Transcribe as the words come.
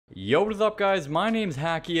Yo, what is up guys, my name's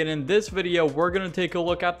Hakiii, and in this video we're going to take a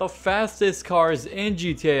look at the fastest cars in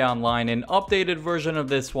GTA Online, an updated version of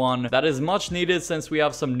this one that is much needed since we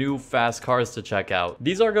have some new fast cars to check out.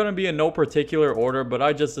 These are going to be in no particular order, but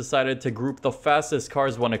I just decided to group the fastest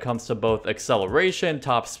cars when it comes to both acceleration,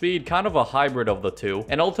 top speed, kind of a hybrid of the two,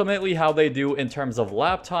 and ultimately how they do in terms of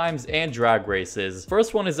lap times and drag races.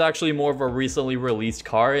 First one is actually more of a recently released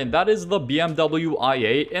car, and that is the BMW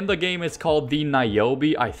i8. In the game it's called the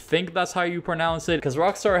Niobe. I think that's how you pronounce it, because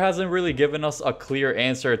Rockstar hasn't really given us a clear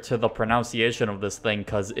answer to the pronunciation of this thing,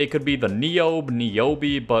 because it could be the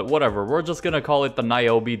Niobe, but whatever, we're just gonna call it the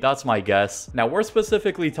Niobe. That's my guess. Now we're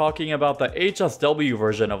specifically talking about the HSW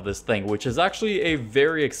version of this thing, which is actually a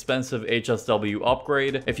very expensive HSW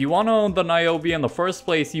upgrade. If you want to own the Niobe in the first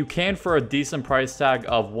place, you can for a decent price tag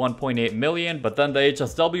of 1.8 million, but then the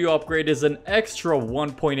HSW upgrade is an extra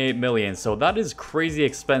 1.8 million, so that is crazy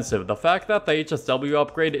expensive. The fact that the HSW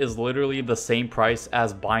upgrade is literally the same price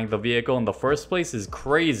as buying the vehicle in the first place is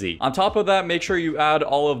crazy. On top of that, make sure you add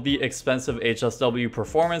all of the expensive HSW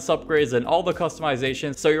performance upgrades and all the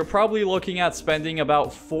customizations, so you're probably looking at spending about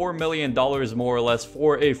 $4 million more or less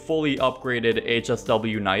for a fully upgraded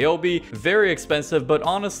HSW Niobe. Very expensive, but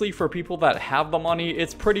honestly for people that have the money,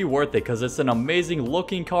 it's pretty worth it because it's an amazing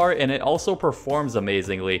looking car and it also performs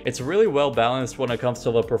amazingly. It's really well balanced when it comes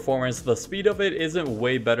to the performance. The speed of it isn't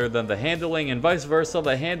way better than the handling, and vice versa,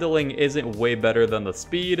 the handling isn't way better than the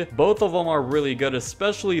speed. Both of them are really good,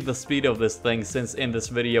 especially the speed of this thing, since in this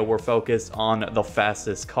video we're focused on the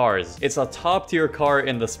fastest cars. It's a top tier car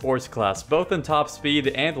in the sports class, both in top speed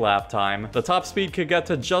and lap time. The top speed could get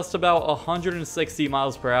to just about 160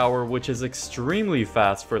 miles per hour, which is extremely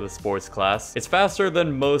fast for the sports class. It's faster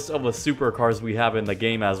than most of the supercars we have in the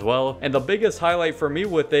game as well, and the biggest highlight for me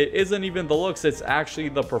with it isn't even the looks, it's actually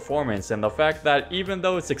the performance and the fact that even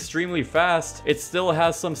though it's extremely fast, it still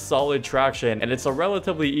has some solid traction and it's a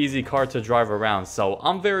relatively easy car to drive around. So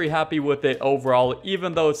I'm very happy with it overall,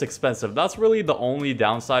 even though it's expensive. That's really the only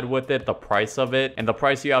downside with it, the price of it and the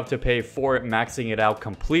price you have to pay for it, maxing it out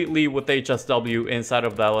completely with HSW inside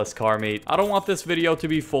of the LS car meet. I don't want this video to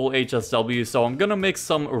be full HSW, so I'm gonna mix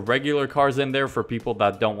some regular cars in there for people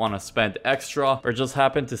that don't want to spend extra or just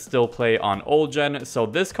happen to still play on old gen. So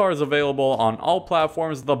this car is available on all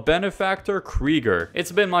platforms, the Benefactor Krieger.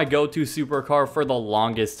 It's been my go-to supercar for the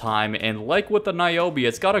longest time, and like with the Niobe,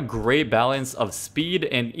 it's got a great balance of speed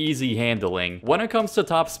and easy handling. When it comes to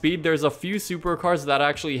top speed, there's a few supercars that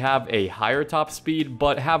actually have a higher top speed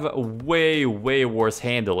but have way worse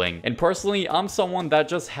handling, and personally I'm someone that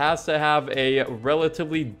just has to have a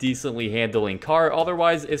relatively decently handling car,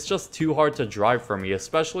 otherwise it's just too hard to drive for me,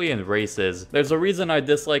 especially in races. There's a reason I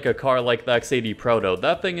dislike a car like the X80 Proto.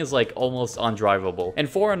 That thing is like almost undrivable, and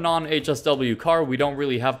for a non-HSW car we don't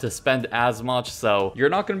really have to spend as much, so you're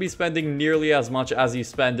not going to be spending nearly as much as you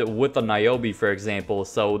spend with the Niobe, for example.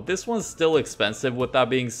 So this one's still expensive. With that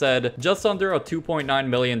being said, just under a $2.9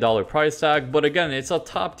 million price tag, but again, it's a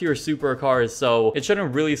top tier supercar, so it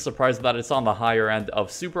shouldn't really surprise that it's on the higher end of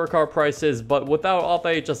supercar prices. But without all the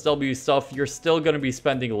HSW stuff, you're still going to be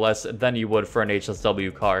spending less than you would for an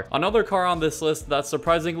HSW car. Another car on this list that's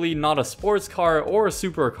surprisingly not a sports car or a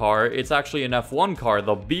supercar, it's actually an F1 car,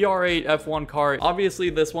 the BR8 F1 car. Obviously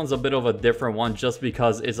this one's a bit of a different one just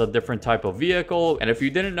because it's a different type of vehicle, and if you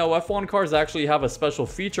didn't know, F1 cars actually have a special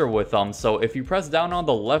feature with them. So if you press down on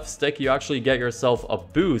the left stick, you actually get yourself a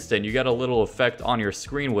boost and you get a little effect on your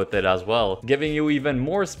screen with it as well, giving you even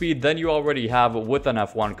more speed than you already have with an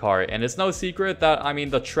F1 car. And it's no secret that, I mean,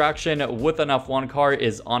 the traction with an F1 car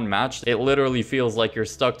is unmatched. It literally feels like you're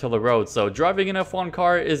stuck to the road. So driving an F1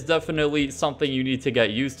 car is definitely something you need to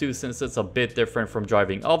get used to, since it's a bit different from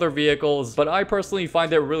driving other vehicles. But I personally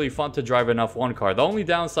find it really fun to drive an F1 car. The only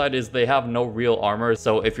downside is they have no real armor,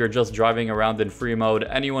 so if you're just driving around in free mode,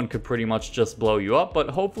 anyone could pretty much just blow you up, but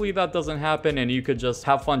hopefully that doesn't happen and you could just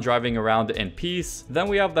have fun driving around in peace. Then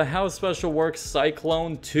we have the How Special Works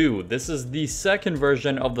Cyclone 2. This is the second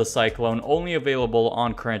version of the Cyclone, only available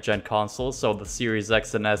on current gen consoles, so the Series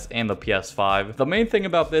X and S and the PS5. The main thing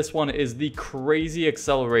about this one is the crazy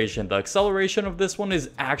acceleration. The acceleration of this one is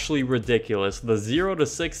actually ridiculous. The 0 to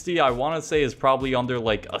 60, I want to say, is probably under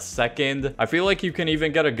like a second. I feel like you can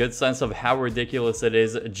even get a good sense of how ridiculous it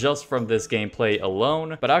is just from this gameplay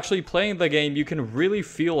alone, but actually playing the game, you can really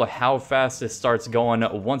feel how fast it starts going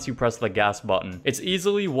once you press the gas button. It's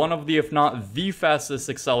easily one of the, if not the fastest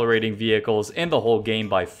accelerating vehicles in the whole game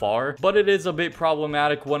by far, but it is a bit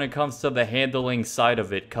problematic when it comes to the handling side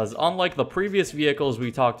of it, because unlike the previous vehicles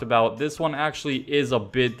we talked about, this one actually is a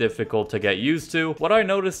bit difficult to get used to. What I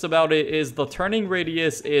noticed about it is the turning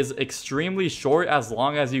radius is extremely short as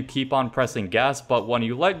long as you keep on pressing gas, gas, but when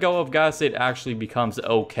you let go of gas, it actually becomes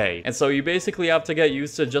okay. And so you basically have to get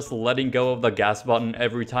used to just letting go of the gas button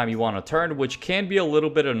every time you want to turn, which can be a little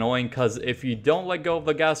bit annoying because if you don't let go of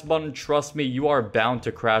the gas button, trust me, you are bound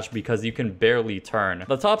to crash because you can barely turn.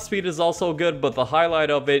 The top speed is also good, but the highlight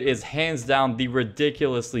of it is hands down the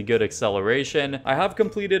ridiculously good acceleration. I have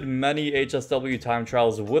completed many HSW time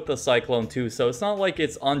trials with the Cyclone 2, so it's not like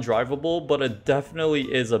it's undrivable, but it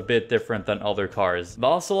definitely is a bit different than other cars. The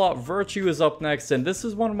Ocelot Virtue is up next, and this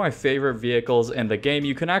is one of my favorite vehicles in the game.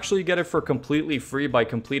 You can actually get it for completely free by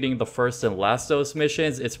completing the first and last dose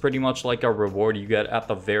missions. It's pretty much like a reward you get at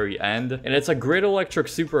the very end, and it's a great electric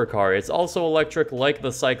supercar. It's also electric like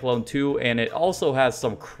the Cyclone 2, and it also has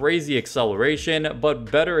some crazy acceleration,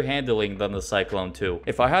 but better handling than the Cyclone 2.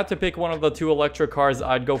 If I had to pick one of the two electric cars,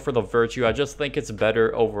 I'd go for the Virtue. I just think it's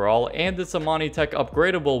better overall, and it's a Monitech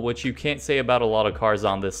upgradable, which you can't say about a lot of cars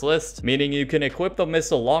on this list, meaning you can equip the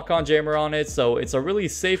missile lock-on jammer on it, so it's a really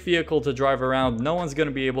safe vehicle to drive around. No one's going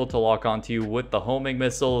to be able to lock onto you with the homing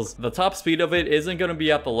missiles. The top speed of it isn't going to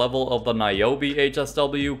be at the level of the Niobe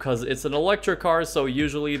HSW because it's an electric car, so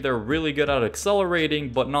usually they're really good at accelerating,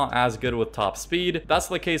 but not as good with top speed. That's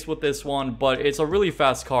the case with this one, but it's a really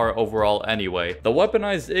fast car overall anyway. The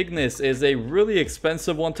weaponized Ignis is a really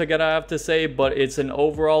expensive one to get, I have to say, but it's an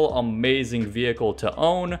overall amazing vehicle to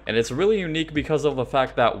own, and it's really unique because of the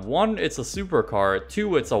fact that 1, it's a supercar,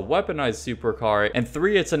 2, it's a weaponized supercar, and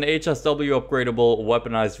 3, it's an HSW upgradable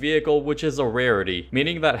weaponized vehicle, which is a rarity,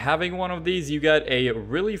 meaning that having one of these, you get a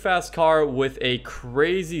really fast car with a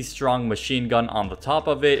crazy strong machine gun on the top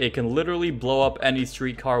of it. It can literally blow up any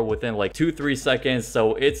street car within like 2-3 seconds,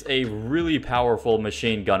 so it's a really powerful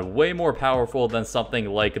machine gun, way more powerful than something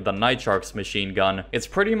like the Night Shark's machine gun. It's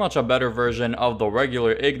pretty much a better version of the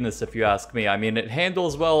regular Ignis if you ask me. I mean, it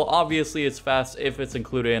handles well, obviously it's fast if it's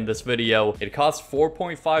included in this video. It costs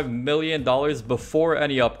 $4.5 million before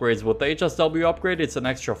any upgrades. With the HSW upgrade, it's an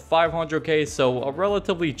extra 500k, so a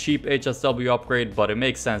relatively cheap HSW upgrade, but it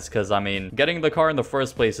makes sense because, I mean, getting the car in the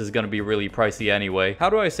first place is going to be really pricey anyway. How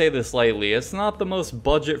do I say this lightly? It's not the most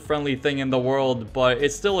budget-friendly thing in the world, but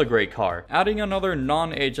it's still a great car. Adding another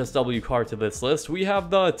non-HSW car to this list, we have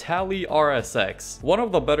the Hakiii RSX. One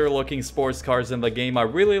of the better looking sports cars in the game. I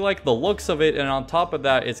really like the looks of it, and on top of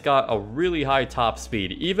that, it's got a really high top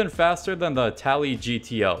speed, even faster than the Hakiii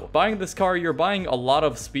GTO. Buying this car, you're buying a lot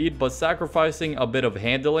of speed, but sacrificing a bit of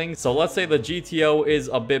handling. So let's say the GTO is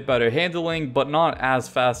a bit better handling, but not as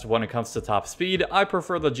fast when it comes to top speed. I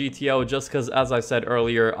prefer the GTO just because, as I said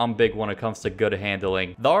earlier, I'm big when it comes to good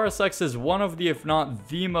handling. The RSX is one of the, if not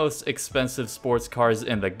the most expensive sports cars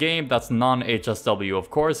in the game. That's non-HSW, of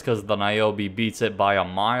course, because the Niobe beats it by a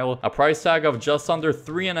mile. A price tag of just under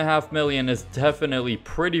 $3.5 million is definitely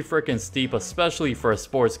pretty freaking steep, especially for a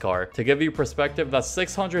sports car. To give you perspective, that's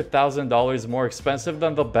 $600,000 more expensive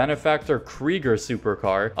than the Benefactor Krieger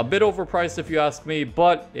supercar. A bit overpriced if you ask me,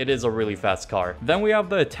 but it is a really fast car. Then we have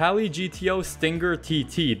the Hakiii GTO Stinger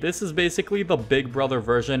TT. This is basically the big brother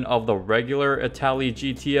version of the regular Hakiii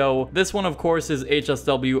GTO. This one, of course, is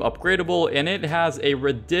HSW upgradable, and it has a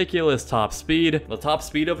ridiculous top speed. The top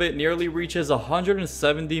speed of it nearly reaches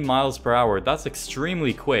 170 miles per hour. That's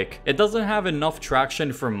extremely quick. It doesn't have enough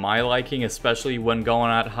traction for my liking, especially when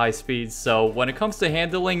going at high speeds, so when it comes to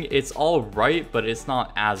handling, it's all right, but it's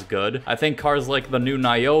not as good. I think cars like the new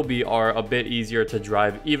Niobe are a bit easier to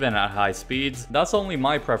drive even at high speeds. That's only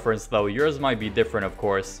my preference though, yours might be different of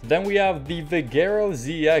course. Then we have the Vigero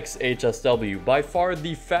ZX HSW, by far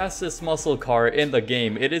the fastest muscle car in the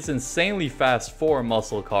game. It is insanely fast for a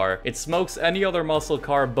muscle car. It smokes any other muscle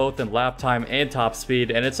car both in lap time and top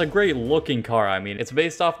speed, and it's a great looking car. I mean, it's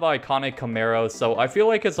based off the iconic Camaro, so I feel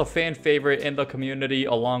like it's a fan favorite in the community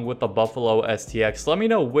along with the Buffalo STX. Let me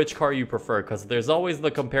know which car you prefer, because there's always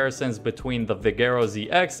the comparisons between the Vigero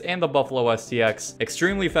ZX and the Buffalo STX.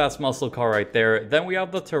 Extremely fast muscle car right there. Then we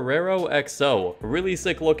have the Torero XO, really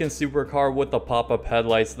sick looking supercar with the pop-up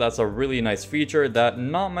headlights. That's a really nice feature that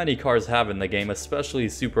not many cars have in the game, especially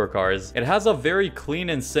supercars. It has a very clean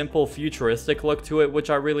and simple futuristic look to it, which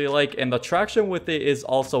I really like, and the traction with it is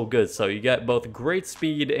also good, so you get both great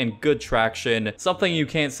speed and good traction, something you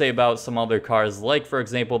can't say about some other cars, like for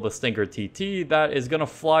example the Stinger TT, that is gonna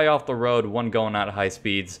fly off the road when going at high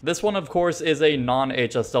speeds. This one, of course, is a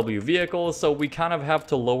non-HSW vehicle, so we kind of have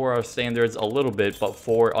to lower our standards a little bit, but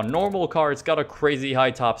for a normal car, it's got a crazy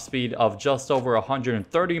high top speed of just over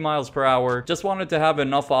 130 miles per hour. Just wanted to have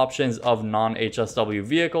enough options of non-HSW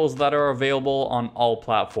vehicles that are available on all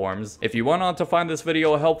platforms. If you went on to find this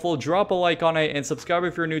video helpful, drop a like on it and subscribe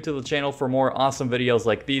if you're new to the channel for more awesome videos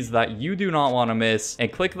like these that you do not want to miss.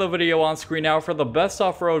 And click the video on screen now for the best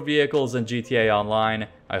off-road vehicles in GTA Online.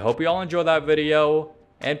 I hope you all enjoyed that video,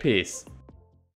 and peace.